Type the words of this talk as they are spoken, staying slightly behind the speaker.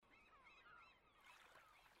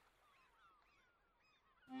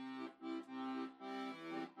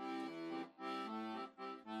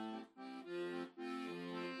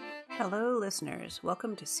Hello, listeners.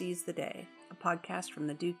 Welcome to Seize the Day, a podcast from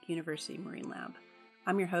the Duke University Marine Lab.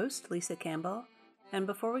 I'm your host, Lisa Campbell, and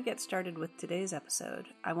before we get started with today's episode,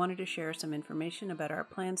 I wanted to share some information about our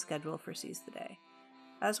planned schedule for Seize the Day.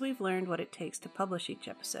 As we've learned what it takes to publish each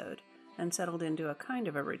episode and settled into a kind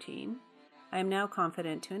of a routine, I am now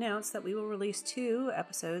confident to announce that we will release 2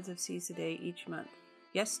 episodes of Seize the Day each month.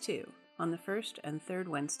 Yes, 2, on the first and third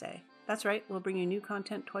Wednesday. That's right, we'll bring you new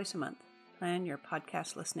content twice a month. Plan your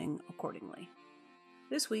podcast listening accordingly.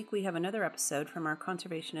 This week we have another episode from our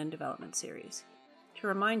Conservation and Development series. To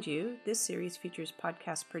remind you, this series features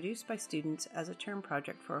podcasts produced by students as a term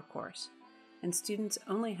project for a course, and students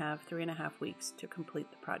only have 3.5 weeks to complete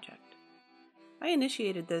the project. I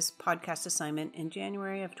initiated this podcast assignment in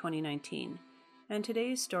January of 2019, and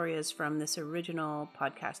today's story is from this original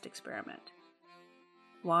podcast experiment.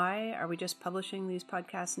 Why are we just publishing these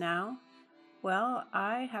podcasts now? Well,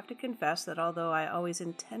 I have to confess that although I always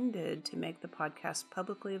intended to make the podcast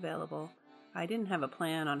publicly available, I didn't have a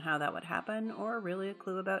plan on how that would happen or really a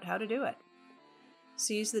clue about how to do it.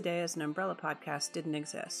 Seize the Day as an umbrella podcast didn't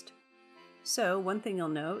exist. So, one thing you'll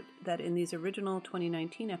note that in these original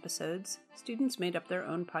 2019 episodes, students made up their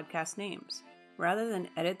own podcast names. Rather than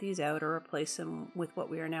edit these out or replace them with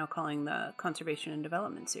what we are now calling the Conservation and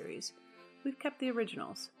Development series, we've kept the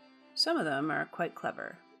originals. Some of them are quite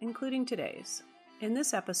clever, including today's. In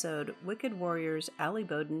this episode, Wicked Warriors Allie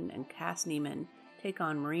Bowden and Cass Neiman take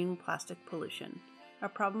on marine plastic pollution, a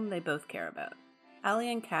problem they both care about.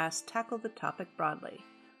 Allie and Cass tackle the topic broadly.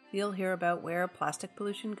 You'll hear about where plastic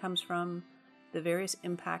pollution comes from, the various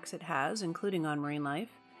impacts it has, including on marine life,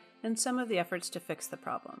 and some of the efforts to fix the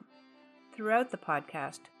problem. Throughout the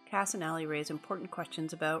podcast, Cass and Allie raise important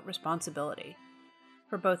questions about responsibility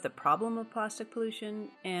for both the problem of plastic pollution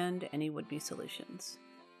and any would-be solutions.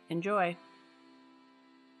 Enjoy!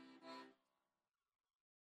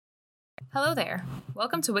 Hello there.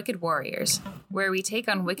 Welcome to Wicked Warriors, where we take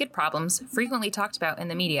on wicked problems frequently talked about in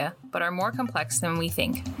the media, but are more complex than we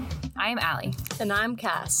think. I am Allie. And I'm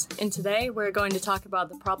Cass, and today we're going to talk about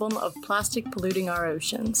the problem of plastic polluting our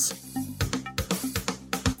oceans.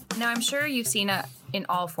 Now, I'm sure you've seen it in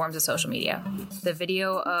all forms of social media. The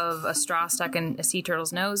video of a straw stuck in a sea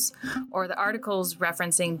turtle's nose, or the articles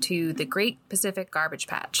referencing to the Great Pacific Garbage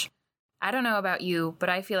Patch. I don't know about you, but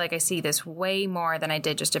I feel like I see this way more than I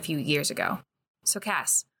did just a few years ago. So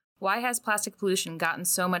Cass, why has plastic pollution gotten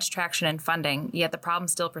so much traction and funding, yet the problem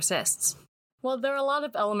still persists? Well, there are a lot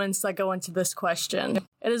of elements that go into this question.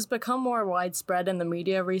 It has become more widespread in the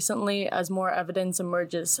media recently as more evidence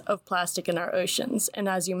emerges of plastic in our oceans, and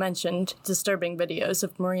as you mentioned, disturbing videos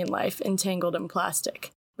of marine life entangled in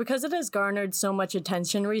plastic. Because it has garnered so much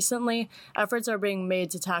attention recently, efforts are being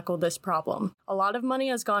made to tackle this problem. A lot of money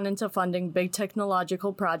has gone into funding big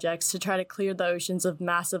technological projects to try to clear the oceans of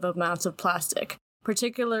massive amounts of plastic,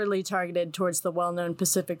 particularly targeted towards the well-known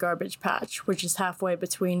Pacific Garbage Patch, which is halfway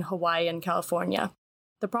between Hawaii and California.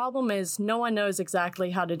 The problem is, no one knows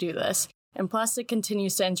exactly how to do this, and plastic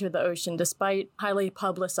continues to enter the ocean despite highly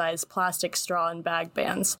publicized plastic straw and bag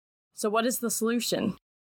bans. So what is the solution?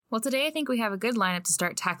 Well, today I think we have a good lineup to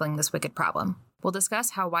start tackling this wicked problem. We'll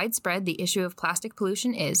discuss how widespread the issue of plastic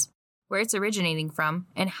pollution is, where it's originating from,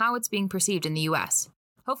 and how it's being perceived in the U.S.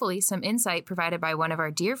 Hopefully, some insight provided by one of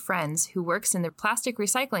our dear friends who works in the plastic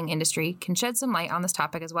recycling industry can shed some light on this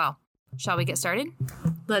topic as well. Shall we get started?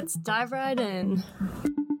 Let's dive right in.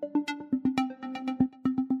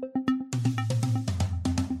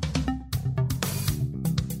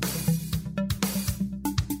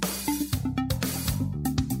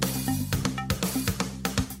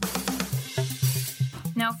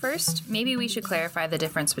 Now, first, maybe we should clarify the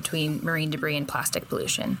difference between marine debris and plastic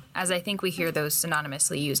pollution, as I think we hear those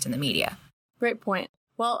synonymously used in the media. Great point.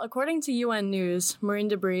 Well, according to UN News, marine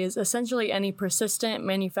debris is essentially any persistent,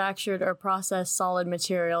 manufactured, or processed solid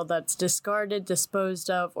material that's discarded, disposed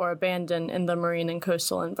of, or abandoned in the marine and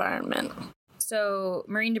coastal environment. So,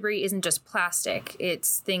 marine debris isn't just plastic,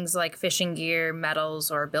 it's things like fishing gear,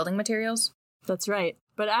 metals, or building materials? That's right.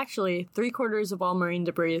 But actually, 3/4 of all marine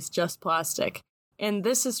debris is just plastic. And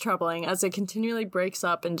this is troubling as it continually breaks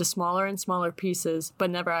up into smaller and smaller pieces,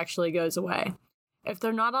 but never actually goes away. If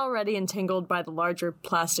they're not already entangled by the larger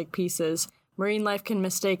plastic pieces, marine life can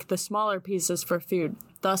mistake the smaller pieces for food,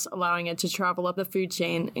 thus allowing it to travel up the food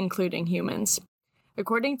chain, including humans.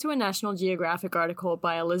 According to a National Geographic article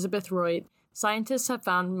by Elizabeth Roit, scientists have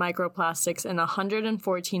found microplastics in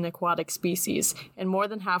 114 aquatic species, and more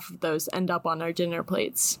than half of those end up on our dinner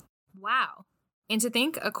plates. Wow. And to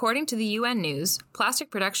think, according to the UN News,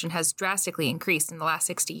 plastic production has drastically increased in the last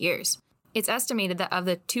 60 years. It's estimated that of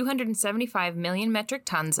the 275 million metric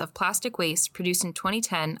tons of plastic waste produced in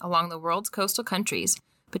 2010 along the world's coastal countries,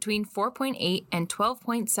 between 4.8 and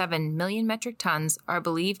 12.7 million metric tons are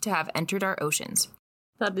believed to have entered our oceans.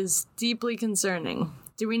 That is deeply concerning.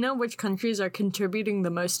 Do we know which countries are contributing the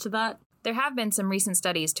most to that? There have been some recent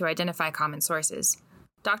studies to identify common sources.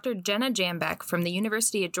 Dr. Jenna Jambeck from the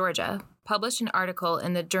University of Georgia published an article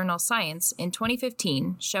in the journal Science in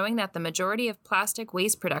 2015 showing that the majority of plastic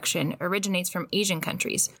waste production originates from Asian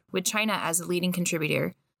countries, with China as a leading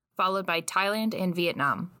contributor, followed by Thailand and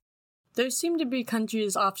Vietnam. Those seem to be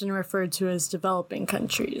countries often referred to as developing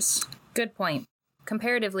countries. Good point.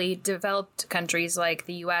 Comparatively, developed countries like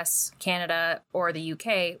the US, Canada, or the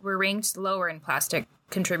UK were ranked lower in plastic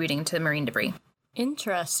contributing to marine debris.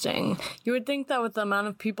 Interesting. You would think that with the amount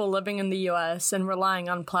of people living in the US and relying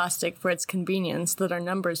on plastic for its convenience, that our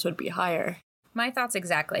numbers would be higher. My thoughts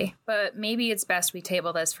exactly, but maybe it's best we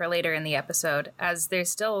table this for later in the episode, as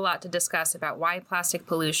there's still a lot to discuss about why plastic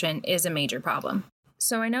pollution is a major problem.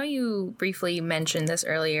 So I know you briefly mentioned this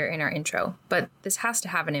earlier in our intro, but this has to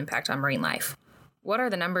have an impact on marine life. What are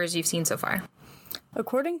the numbers you've seen so far?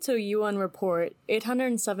 According to a UN report,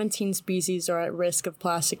 817 species are at risk of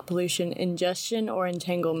plastic pollution ingestion or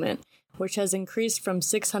entanglement, which has increased from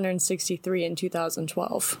 663 in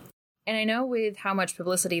 2012. And I know with how much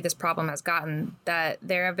publicity this problem has gotten, that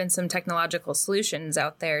there have been some technological solutions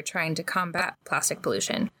out there trying to combat plastic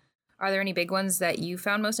pollution. Are there any big ones that you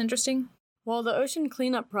found most interesting? Well, the Ocean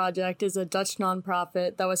Cleanup Project is a Dutch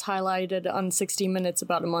nonprofit that was highlighted on 60 Minutes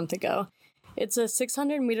about a month ago. It's a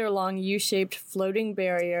 600-meter-long U-shaped floating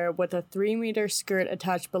barrier with a 3-meter skirt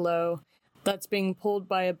attached below that's being pulled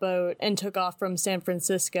by a boat and took off from San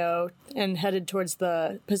Francisco and headed towards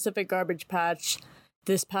the Pacific Garbage Patch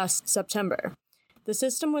this past September. The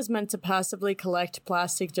system was meant to passively collect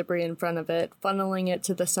plastic debris in front of it, funneling it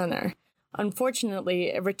to the center. Unfortunately,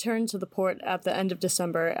 it returned to the port at the end of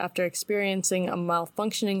December after experiencing a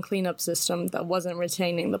malfunctioning cleanup system that wasn't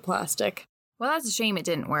retaining the plastic. Well, that's a shame it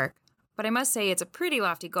didn't work. But I must say it's a pretty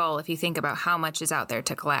lofty goal if you think about how much is out there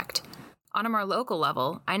to collect. On a more local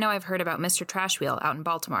level, I know I've heard about Mr. Trash Wheel out in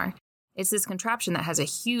Baltimore. It's this contraption that has a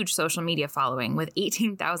huge social media following with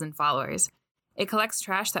 18,000 followers. It collects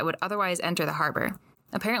trash that would otherwise enter the harbor.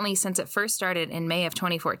 Apparently, since it first started in May of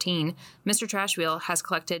 2014, Mr. Trash Wheel has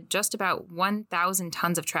collected just about 1,000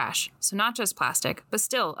 tons of trash, so not just plastic, but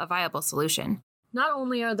still a viable solution. Not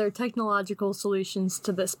only are there technological solutions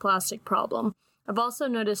to this plastic problem, I've also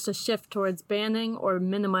noticed a shift towards banning or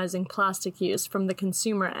minimizing plastic use from the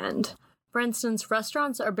consumer end. For instance,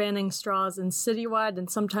 restaurants are banning straws in citywide and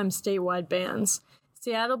sometimes statewide bans.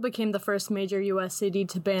 Seattle became the first major U.S. city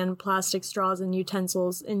to ban plastic straws and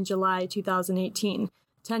utensils in July 2018,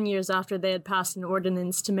 10 years after they had passed an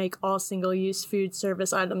ordinance to make all single-use food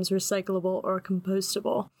service items recyclable or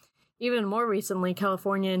compostable. Even more recently,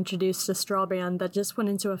 California introduced a straw ban that just went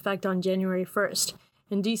into effect on January 1st,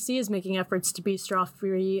 and DC is making efforts to be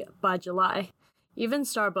straw-free by July. Even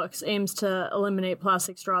Starbucks aims to eliminate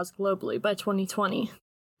plastic straws globally by 2020.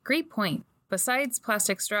 Great point. Besides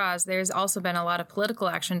plastic straws, there's also been a lot of political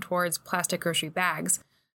action towards plastic grocery bags.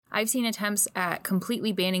 I've seen attempts at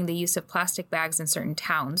completely banning the use of plastic bags in certain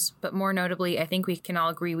towns, but more notably, I think we can all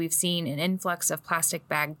agree we've seen an influx of plastic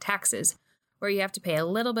bag taxes, where you have to pay a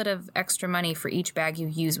little bit of extra money for each bag you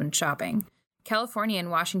use when shopping. California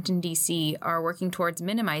and Washington, D.C. are working towards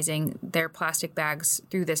minimizing their plastic bags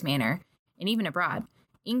through this manner, and even abroad.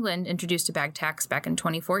 England introduced a bag tax back in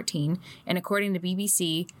 2014, and according to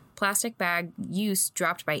BBC, plastic bag use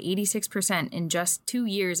dropped by 86% in just 2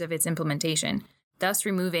 years of its implementation, thus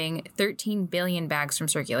removing 13 billion bags from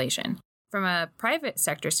circulation. From a private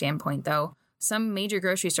sector standpoint, though, some major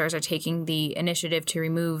grocery stores are taking the initiative to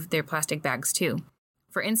remove their plastic bags too.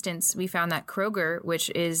 For instance, we found that Kroger,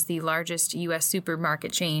 which is the largest U.S.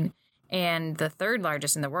 supermarket chain and the third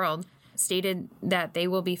largest in the world, stated that they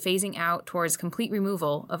will be phasing out towards complete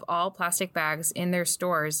removal of all plastic bags in their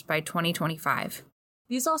stores by 2025.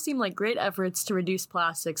 These all seem like great efforts to reduce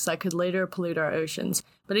plastics that could later pollute our oceans,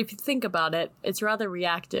 but if you think about it, it's rather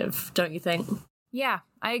reactive, don't you think? Yeah,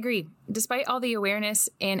 I agree. Despite all the awareness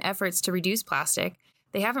and efforts to reduce plastic,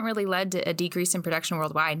 they haven't really led to a decrease in production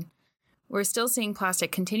worldwide. We're still seeing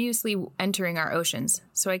plastic continuously entering our oceans,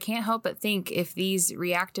 so I can't help but think if these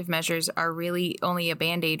reactive measures are really only a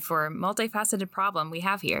band-aid for a multifaceted problem we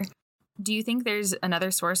have here. Do you think there's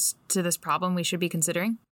another source to this problem we should be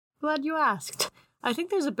considering? Glad you asked. I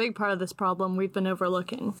think there's a big part of this problem we've been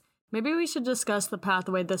overlooking. Maybe we should discuss the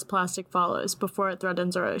pathway this plastic follows before it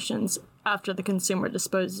threatens our oceans, after the consumer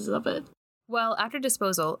disposes of it. Well, after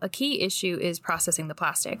disposal, a key issue is processing the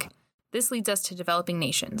plastic. This leads us to developing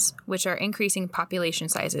nations, which are increasing population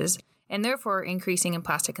sizes and therefore increasing in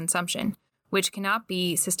plastic consumption, which cannot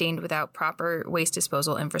be sustained without proper waste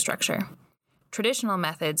disposal infrastructure. Traditional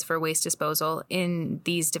methods for waste disposal in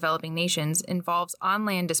these developing nations involves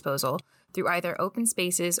on-land disposal through either open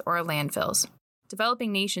spaces or landfills.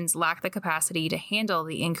 Developing nations lack the capacity to handle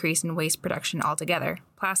the increase in waste production altogether,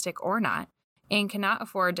 plastic or not, and cannot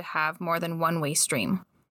afford to have more than one waste stream.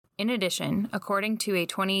 In addition, according to a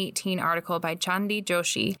 2018 article by Chandi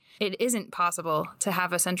Joshi, it isn't possible to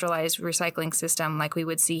have a centralized recycling system like we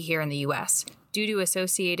would see here in the US, due to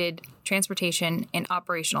associated transportation and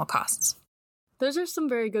operational costs. Those are some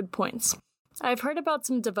very good points. I've heard about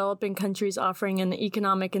some developing countries offering an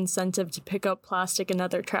economic incentive to pick up plastic and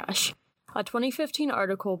other trash. A 2015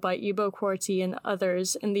 article by Ibo Kwarti and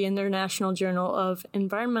others in the International Journal of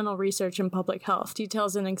Environmental Research and Public Health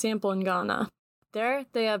details an example in Ghana. There,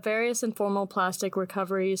 they have various informal plastic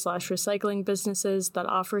recovery/recycling businesses that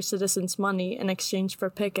offer citizens money in exchange for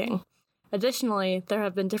picking. Additionally, there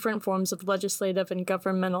have been different forms of legislative and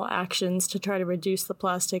governmental actions to try to reduce the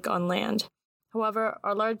plastic on land. However,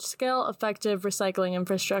 our large-scale, effective recycling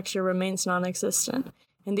infrastructure remains non-existent,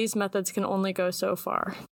 and these methods can only go so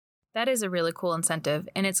far. That is a really cool incentive,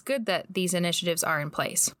 and it's good that these initiatives are in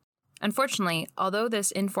place. Unfortunately, although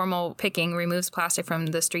this informal picking removes plastic from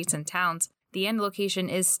the streets and towns, the end location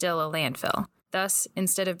is still a landfill. Thus,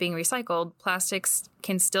 instead of being recycled, plastics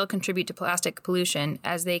can still contribute to plastic pollution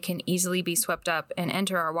as they can easily be swept up and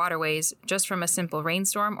enter our waterways just from a simple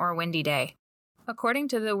rainstorm or a windy day. According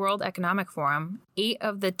to the World Economic Forum, 8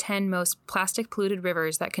 of the 10 most plastic-polluted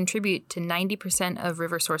rivers that contribute to 90% of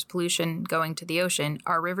river source pollution going to the ocean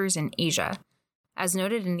are rivers in Asia. As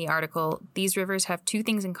noted in the article, these rivers have 2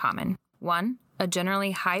 things in common. 1, a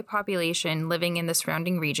generally high population living in the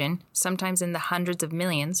surrounding region, sometimes in the hundreds of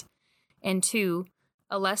millions, and 2,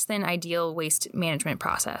 a less than ideal waste management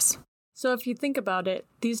process. So if you think about it,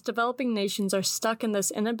 these developing nations are stuck in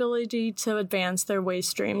this inability to advance their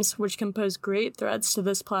waste streams, which can pose great threats to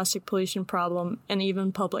this plastic pollution problem and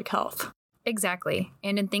even public health. Exactly.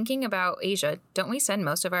 And in thinking about Asia, don't we send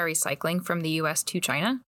most of our recycling from the US to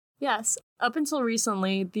China? Yes. Up until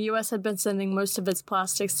recently, the US had been sending most of its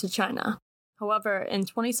plastics to China. However, in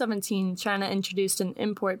 2017, China introduced an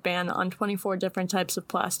import ban on 24 different types of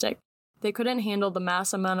plastic. They couldn't handle the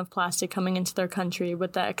mass amount of plastic coming into their country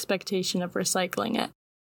with the expectation of recycling it.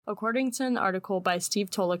 According to an article by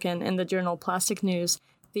Steve Tolikin in the journal Plastic News,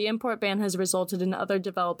 the import ban has resulted in other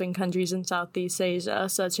developing countries in Southeast Asia,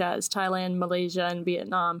 such as Thailand, Malaysia, and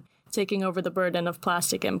Vietnam, taking over the burden of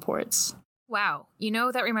plastic imports. Wow.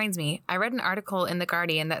 That reminds me. I read an article in The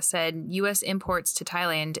Guardian that said U.S. imports to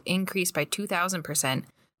Thailand increased by 2,000%,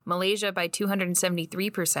 Malaysia by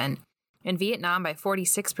 273%, and Vietnam by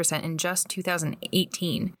 46% in just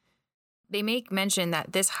 2018. They make mention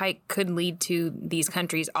that this hike could lead to these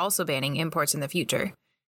countries also banning imports in the future.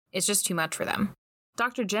 It's just too much for them.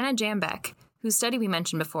 Dr. Jenna Jambeck, whose study we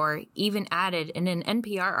mentioned before, even added in an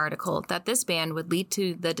NPR article that this ban would lead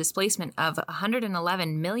to the displacement of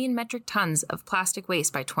 111 million metric tons of plastic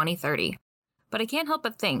waste by 2030. But I can't help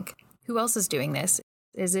but think, who else is doing this?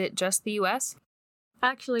 Is it just the US?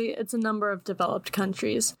 Actually, it's a number of developed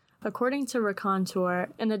countries. According to Racontour,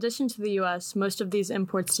 in addition to the US, most of these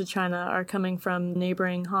imports to China are coming from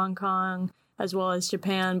neighboring Hong Kong, as well as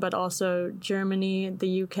Japan, but also Germany,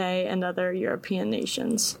 the UK, and other European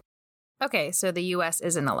nations. Okay, so the US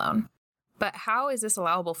isn't alone. But how is this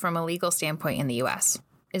allowable from a legal standpoint in the US?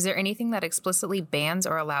 Is there anything that explicitly bans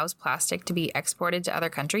or allows plastic to be exported to other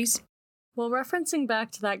countries? Well, referencing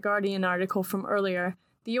back to that Guardian article from earlier,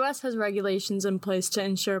 the U.S. has regulations in place to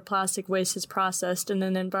ensure plastic waste is processed in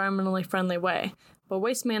an environmentally friendly way, but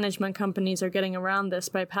waste management companies are getting around this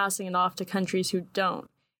by passing it off to countries who don't.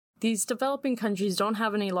 These developing countries don't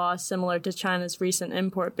have any laws similar to China's recent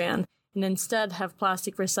import ban, and instead have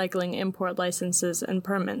plastic recycling import licenses and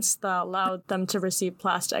permits that allow them to receive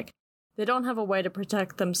plastic. They don't have a way to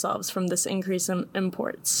protect themselves from this increase in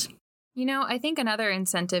imports. I think another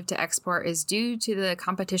incentive to export is due to the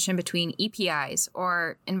competition between EPIs,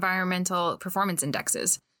 or environmental performance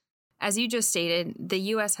indexes. As you just stated, the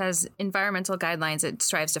U.S. has environmental guidelines it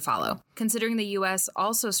strives to follow. Considering the U.S.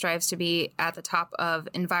 also strives to be at the top of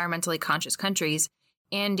environmentally conscious countries,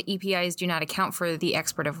 and EPIs do not account for the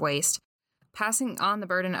export of waste, passing on the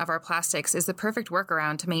burden of our plastics is the perfect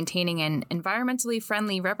workaround to maintaining an environmentally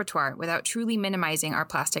friendly repertoire without truly minimizing our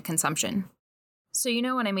plastic consumption. So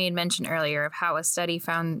when I made mention earlier of how a study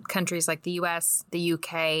found countries like the US, the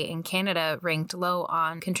UK, and Canada ranked low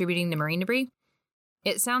on contributing to marine debris?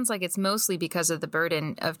 It sounds like it's mostly because of the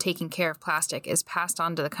burden of taking care of plastic is passed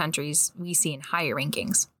on to the countries we see in higher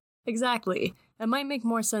rankings. Exactly. It might make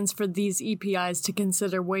more sense for these EPIs to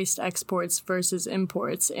consider waste exports versus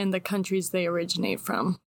imports in the countries they originate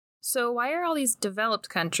from. So why are all these developed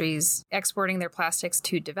countries exporting their plastics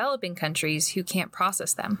to developing countries who can't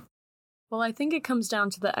process them? Well, I think it comes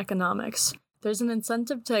down to the economics. There's an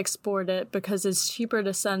incentive to export it because it's cheaper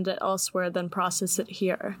to send it elsewhere than process it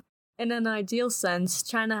here. In an ideal sense,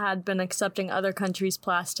 China had been accepting other countries'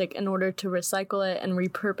 plastic in order to recycle it and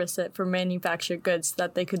repurpose it for manufactured goods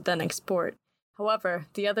that they could then export. However,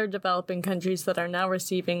 the other developing countries that are now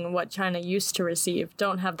receiving what China used to receive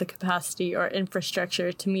don't have the capacity or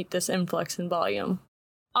infrastructure to meet this influx in volume.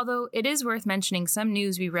 Although it is worth mentioning some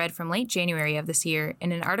news we read from late January of this year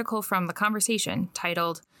in an article from The Conversation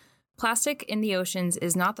titled, "Plastic in the Oceans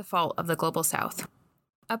is Not the Fault of the Global South."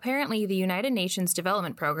 Apparently, the United Nations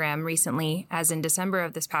Development Program recently, as in December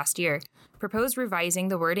of this past year, proposed revising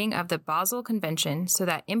the wording of the Basel Convention so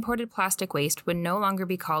that imported plastic waste would no longer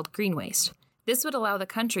be called green waste. This would allow the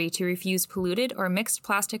country to refuse polluted or mixed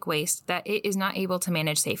plastic waste that it is not able to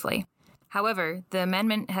manage safely. However, the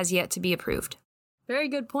amendment has yet to be approved. Very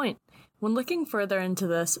good point. When looking further into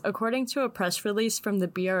this, according to a press release from the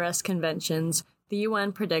BRS conventions, the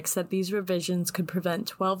UN predicts that these revisions could prevent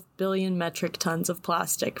 12 billion metric tons of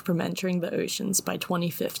plastic from entering the oceans by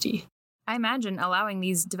 2050. I imagine allowing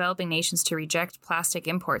these developing nations to reject plastic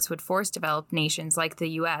imports would force developed nations like the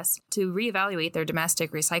US to reevaluate their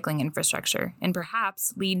domestic recycling infrastructure and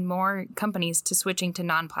perhaps lead more companies to switching to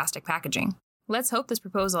non-plastic packaging. Let's hope this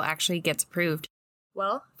proposal actually gets approved.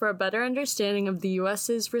 Well, for a better understanding of the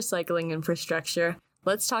US's recycling infrastructure,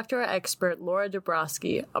 let's talk to our expert Laura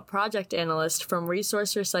Dabrowski, a project analyst from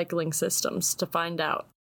Resource Recycling Systems, to find out.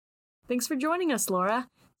 Thanks for joining us, Laura.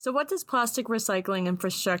 So what does plastic recycling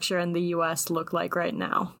infrastructure in the U.S. look like right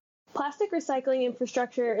now? Plastic recycling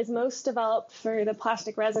infrastructure is most developed for the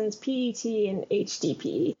plastic resins PET and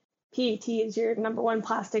HDPE. PET is your number one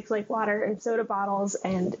plastics like water and soda bottles,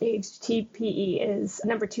 and HDPE is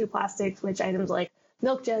number two plastics, which items like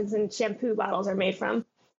milk jugs and shampoo bottles are made from.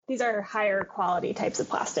 These are higher quality types of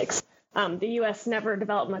plastics. The U.S. never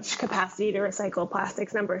developed much capacity to recycle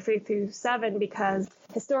plastics number 3 through 7 because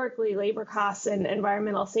historically labor costs and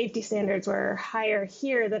environmental safety standards were higher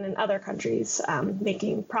here than in other countries,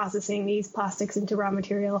 making processing these plastics into raw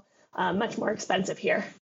material much more expensive here.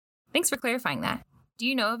 Thanks for clarifying that. Do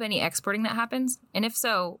you know of any exporting that happens? And if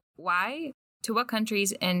so, why? To what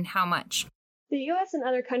countries and how much? The U.S. and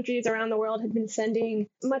other countries around the world had been sending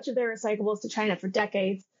much of their recyclables to China for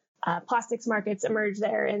decades. Plastics markets emerged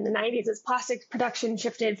there in the 90s as plastics production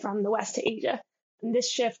shifted from the West to Asia. And this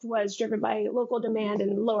shift was driven by local demand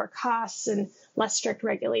and lower costs and less strict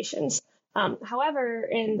regulations. However,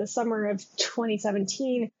 in the summer of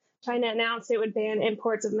 2017, China announced it would ban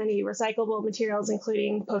imports of many recyclable materials,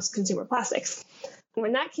 including post-consumer plastics. And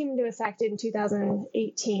when that came into effect in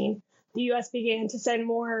 2018, the U.S. began to send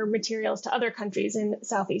more materials to other countries in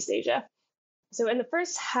Southeast Asia. So in the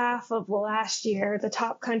first half of last year, the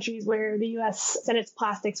top countries where the U.S. sent its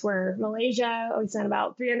plastics were Malaysia. We sent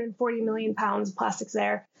about 340 million pounds of plastics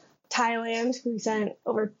there. Thailand, we sent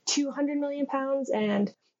over 200 million pounds.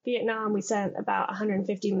 And Vietnam, we sent about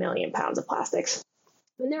 150 million pounds of plastics.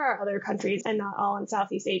 And there are other countries, and not all in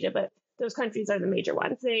Southeast Asia, but those countries are the major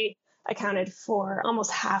ones. They accounted for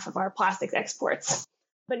almost half of our plastics exports.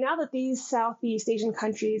 But now that these Southeast Asian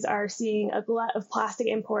countries are seeing a glut of plastic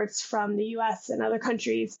imports from the U.S. and other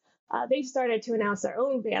countries, they've started to announce their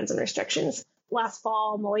own bans and restrictions. Last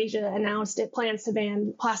fall, Malaysia announced it plans to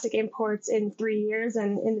ban plastic imports in 3 years,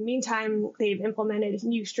 and in the meantime, they've implemented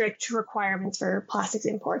new strict requirements for plastics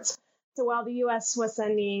imports. So while the U.S. was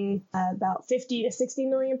sending about 50 to 60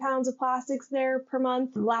 million pounds of plastics there per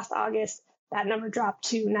month, last August, that number dropped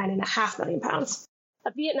to 9.5 million pounds.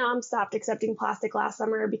 Vietnam stopped accepting plastic last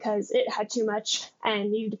summer because it had too much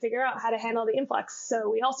and needed to figure out how to handle the influx. So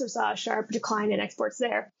we also saw a sharp decline in exports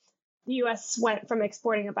there. The U.S. went from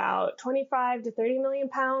exporting about 25 to 30 million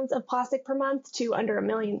pounds of plastic per month to under 1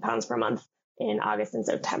 million pounds per month in August and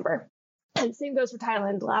September. And the same goes for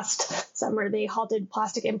Thailand. Last summer, they halted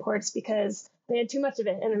plastic imports because they had too much of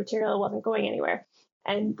it and the material wasn't going anywhere.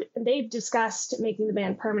 And they've discussed making the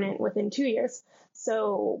ban permanent within 2 years.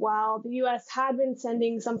 So while the U.S. had been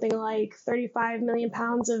sending something like 35 million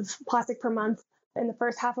pounds of plastic per month in the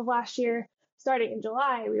first half of last year, starting in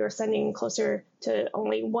July, we were sending closer to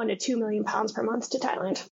only 1 to 2 million pounds per month to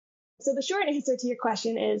Thailand. So the short answer to your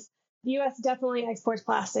question is the U.S. definitely exports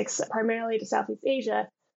plastics primarily to Southeast Asia,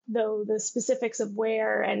 though the specifics of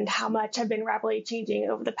where and how much have been rapidly changing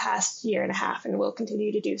over the past year and a half and will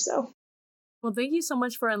continue to do so. Well, thank you so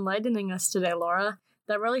much for enlightening us today, Laura.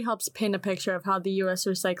 That really helps paint a picture of how the U.S.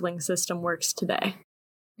 recycling system works today.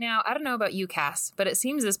 Now, I don't know about you, Cass, but it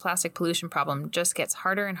seems this plastic pollution problem just gets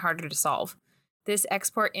harder and harder to solve. This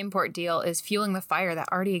export-import deal is fueling the fire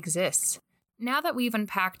that already exists. Now that we've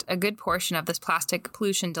unpacked a good portion of this plastic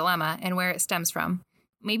pollution dilemma and where it stems from,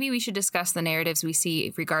 maybe we should discuss the narratives we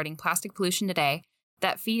see regarding plastic pollution today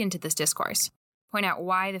that feed into this discourse. Point out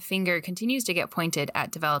why the finger continues to get pointed at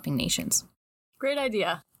developing nations. Great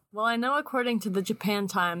idea. Well, I know according to the Japan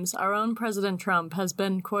Times, our own President Trump has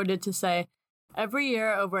been quoted to say, "Every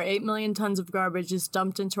year, over 8 million tons of garbage is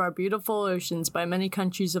dumped into our beautiful oceans by many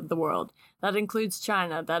countries of the world. That includes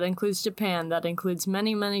China, that includes Japan, that includes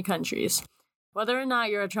many, many countries." Whether or not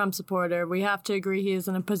you're a Trump supporter, we have to agree he is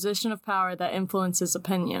in a position of power that influences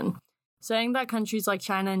opinion. Saying that countries like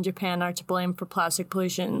China and Japan are to blame for plastic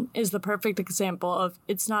pollution is the perfect example of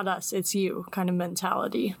 "it's not us, it's you" kind of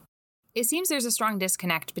mentality. It seems there's a strong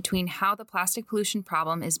disconnect between how the plastic pollution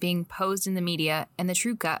problem is being posed in the media and the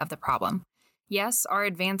true gut of the problem. Yes, our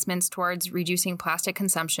advancements towards reducing plastic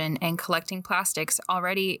consumption and collecting plastics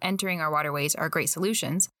already entering our waterways are great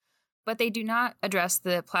solutions, but they do not address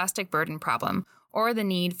the plastic burden problem or the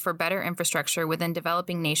need for better infrastructure within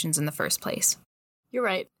developing nations in the first place. You're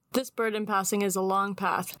right. This burden passing is a long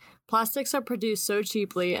path. Plastics are produced so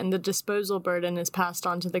cheaply, and the disposal burden is passed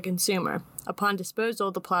on to the consumer. Upon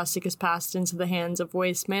disposal, the plastic is passed into the hands of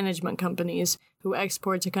waste management companies, who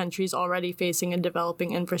export to countries already facing a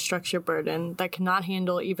developing infrastructure burden that cannot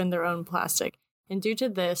handle even their own plastic. And due to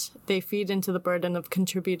this, they feed into the burden of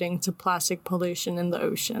contributing to plastic pollution in the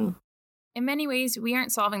ocean. In many ways, we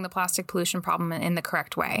aren't solving the plastic pollution problem in the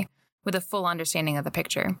correct way, with a full understanding of the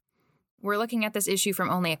picture. We're looking at this issue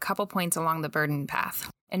from only a couple points along the burden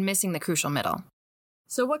path, and missing the crucial middle.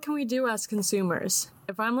 So what can we do as consumers?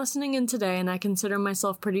 If I'm listening in today and I consider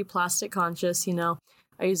myself pretty plastic conscious,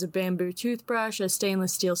 I use a bamboo toothbrush, a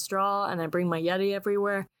stainless steel straw, and I bring my Yeti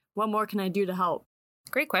everywhere, what more can I do to help?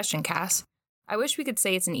 Great question, Cass. I wish we could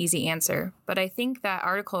say it's an easy answer, but I think that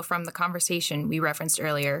article from The Conversation we referenced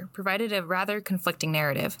earlier provided a rather conflicting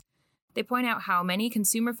narrative. They point out how many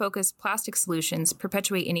consumer-focused plastic solutions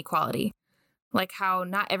perpetuate inequality, like how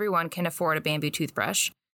not everyone can afford a bamboo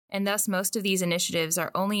toothbrush, and thus most of these initiatives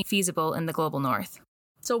are only feasible in the global north.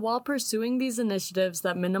 So while pursuing these initiatives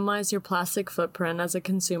that minimize your plastic footprint as a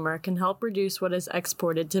consumer can help reduce what is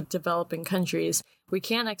exported to developing countries, we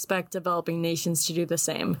can't expect developing nations to do the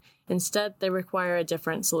same. Instead, they require a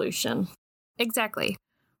different solution. Exactly.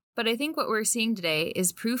 But I think what we're seeing today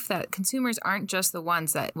is proof that consumers aren't just the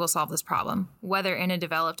ones that will solve this problem, whether in a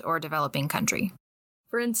developed or developing country.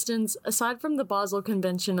 For instance, aside from the Basel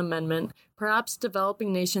Convention Amendment, perhaps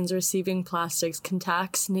developing nations receiving plastics can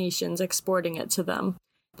tax nations exporting it to them.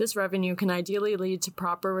 This revenue can ideally lead to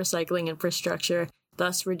proper recycling infrastructure,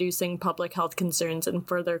 thus reducing public health concerns and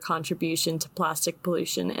further contribution to plastic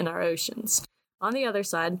pollution in our oceans. On the other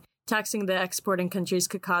side, taxing the exporting countries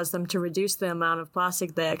could cause them to reduce the amount of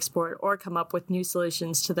plastic they export or come up with new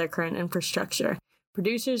solutions to their current infrastructure.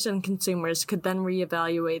 Producers and consumers could then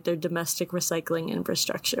reevaluate their domestic recycling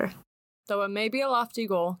infrastructure. Though it may be a lofty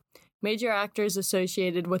goal, major actors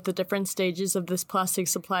associated with the different stages of this plastic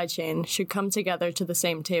supply chain should come together to the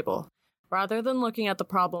same table. Rather than looking at the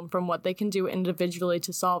problem from what they can do individually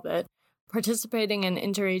to solve it, participating in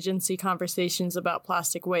interagency conversations about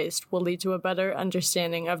plastic waste will lead to a better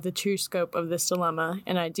understanding of the true scope of this dilemma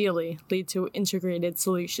and ideally lead to integrated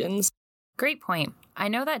solutions. Great point. I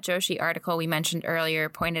know that Joshi article we mentioned earlier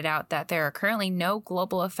pointed out that there are currently no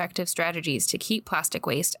global effective strategies to keep plastic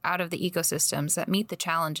waste out of the ecosystems that meet the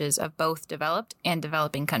challenges of both developed and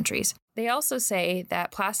developing countries. They also say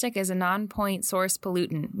that plastic is a non-point source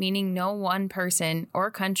pollutant, meaning no one person or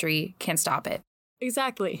country can stop it.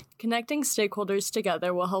 Exactly. Connecting stakeholders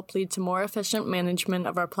together will help lead to more efficient management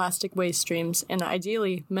of our plastic waste streams and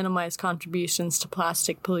ideally minimize contributions to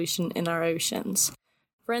plastic pollution in our oceans.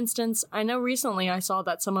 For instance, I know recently I saw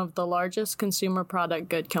that some of the largest consumer product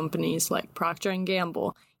good companies like Procter &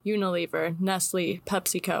 Gamble, Unilever, Nestle,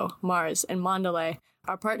 PepsiCo, Mars, and Mondelez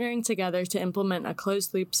are partnering together to implement a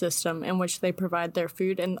closed-loop system in which they provide their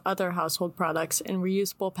food and other household products in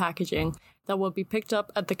reusable packaging that will be picked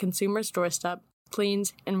up at the consumer's doorstep,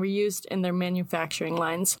 cleaned, and reused in their manufacturing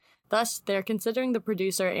lines. Thus, they are considering the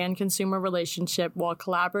producer and consumer relationship while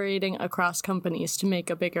collaborating across companies to make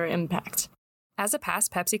a bigger impact. As a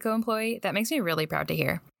past PepsiCo employee, that makes me really proud to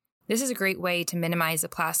hear. This is a great way to minimize the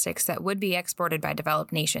plastics that would be exported by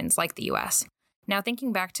developed nations like the US. Now,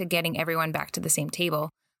 thinking back to getting everyone back to the same table,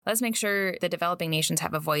 let's make sure the developing nations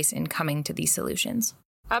have a voice in coming to these solutions.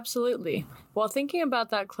 Absolutely. While thinking about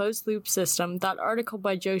that closed-loop system, that article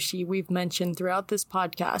by Joshi we've mentioned throughout this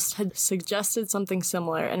podcast had suggested something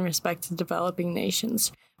similar in respect to developing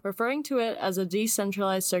nations. Referring to it as a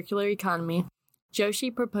decentralized circular economy,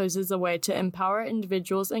 Joshi proposes a way to empower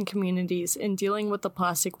individuals and communities in dealing with the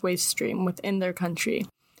plastic waste stream within their country.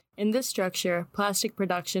 In this structure, plastic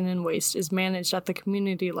production and waste is managed at the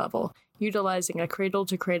community level, utilizing a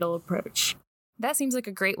cradle-to-cradle approach. That seems like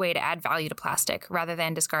a great way to add value to plastic rather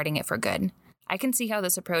than discarding it for good. I can see how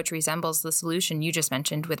this approach resembles the solution you just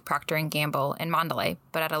mentioned with Procter & Gamble and Mondelez,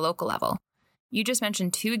 but at a local level. You just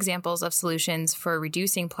mentioned 2 examples of solutions for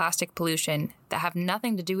reducing plastic pollution that have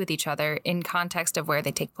nothing to do with each other in context of where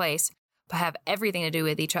they take place, but have everything to do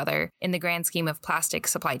with each other in the grand scheme of plastic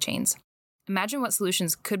supply chains. Imagine what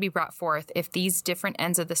solutions could be brought forth if these different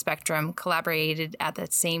ends of the spectrum collaborated at the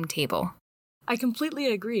same table. I completely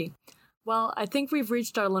agree. Well, I think we've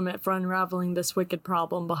reached our limit for unraveling this wicked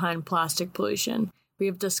problem behind plastic pollution. We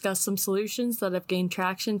have discussed some solutions that have gained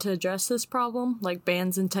traction to address this problem, like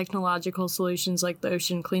bans and technological solutions like the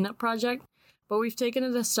Ocean Cleanup Project, but we've taken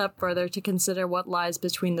it a step further to consider what lies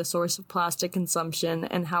between the source of plastic consumption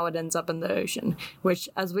and how it ends up in the ocean, which,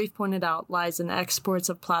 as we've pointed out, lies in exports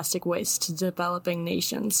of plastic waste to developing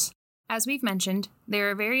nations. As we've mentioned, there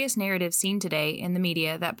are various narratives seen today in the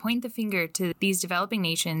media that point the finger to these developing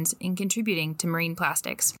nations in contributing to marine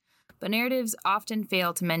plastics. But narratives often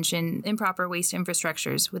fail to mention improper waste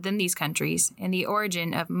infrastructures within these countries and the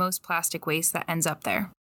origin of most plastic waste that ends up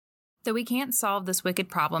there. Though we can't solve this wicked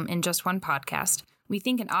problem in just one podcast, we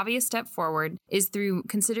think an obvious step forward is through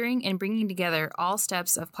considering and bringing together all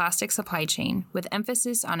steps of plastic supply chain, with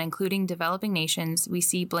emphasis on including developing nations we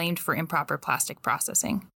see blamed for improper plastic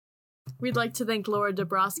processing. We'd like to thank Laura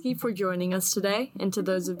Dabrowski for joining us today, and to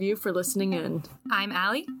those of you for listening in. I'm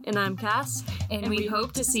Allie. And I'm Cass. And we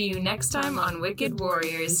hope to see you next time on Wicked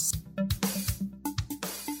Warriors.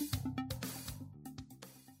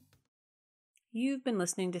 You've been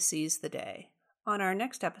listening to Seize the Day. On our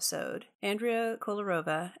next episode, Andrea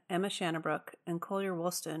Kolarova, Emma Shanabrook, and Collier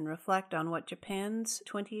Woolston reflect on what Japan's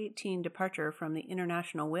 2018 departure from the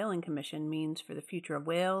International Whaling Commission means for the future of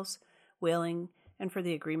whales, whaling, and for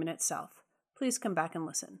the agreement itself. Please come back and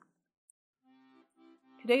listen.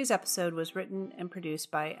 Today's episode was written and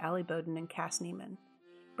produced by Allie Bowden and Cass Neiman.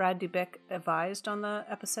 Brad Dubick advised on the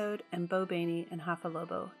episode, and Bo Bainey and Hafa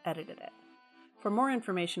Lobo edited it. For more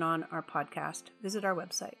information on our podcast, visit our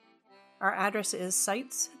website. Our address is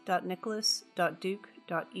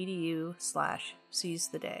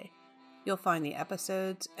sites.nicholas.duke.edu/seizetheday. You'll find the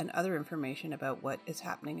episodes and other information about what is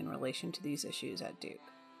happening in relation to these issues at Duke.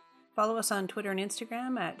 Follow us on Twitter and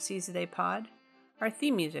Instagram at SeizeTheDayPod. Our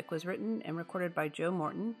theme music was written and recorded by Joe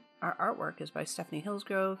Morton. Our artwork is by Stephanie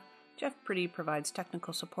Hillsgrove. Jeff Pretty provides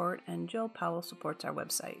technical support, and Jill Powell supports our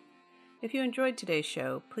website. If you enjoyed today's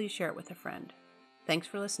show, please share it with a friend. Thanks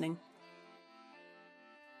for listening.